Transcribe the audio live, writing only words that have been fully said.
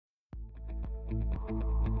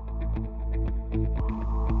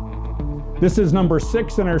This is number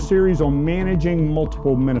 6 in our series on managing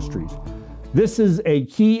multiple ministries. This is a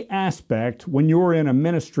key aspect when you're in a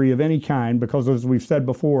ministry of any kind, because as we've said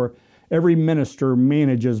before, every minister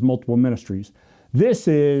manages multiple ministries. This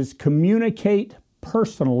is communicate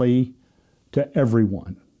personally to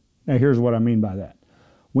everyone. Now here's what I mean by that.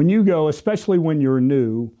 When you go, especially when you're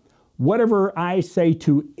new, whatever I say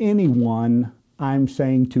to anyone, I'm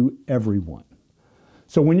saying to everyone.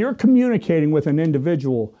 So when you're communicating with an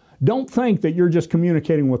individual, don't think that you're just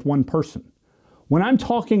communicating with one person. When I'm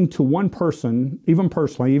talking to one person, even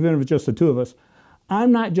personally, even if it's just the two of us,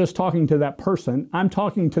 I'm not just talking to that person, I'm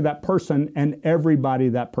talking to that person and everybody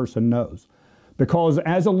that person knows. Because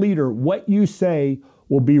as a leader, what you say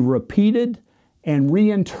will be repeated and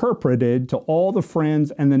reinterpreted to all the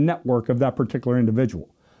friends and the network of that particular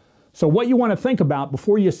individual. So what you want to think about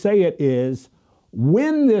before you say it is,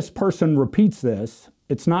 when this person repeats this,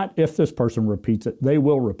 it's not if this person repeats it, they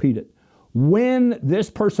will repeat it. When this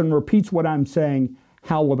person repeats what I'm saying,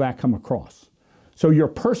 how will that come across? So your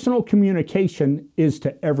personal communication is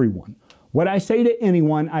to everyone. What I say to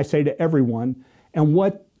anyone, I say to everyone. And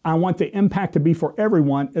what I want the impact to be for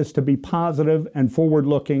everyone is to be positive and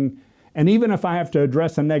forward-looking. And even if I have to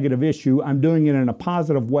address a negative issue, I'm doing it in a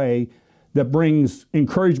positive way that brings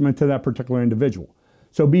encouragement to that particular individual.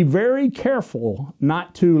 So be very careful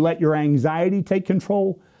not to let your anxiety take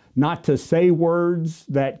control, not to say words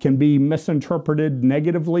that can be misinterpreted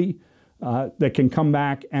negatively, that can come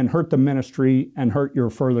back and hurt the ministry and hurt your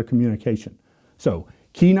further communication. So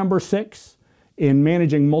key number 6 in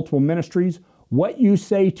managing multiple ministries, what you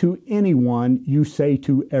say to anyone, you say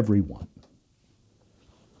to everyone.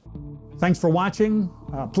 Thanks for watching.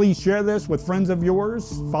 Please share this with friends of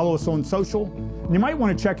yours. Follow us on social. And you might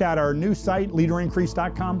want to check out our new site,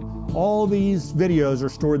 leaderincrease.com. All these videos are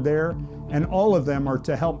stored there, and all of them are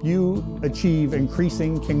to help you achieve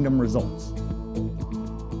increasing kingdom results.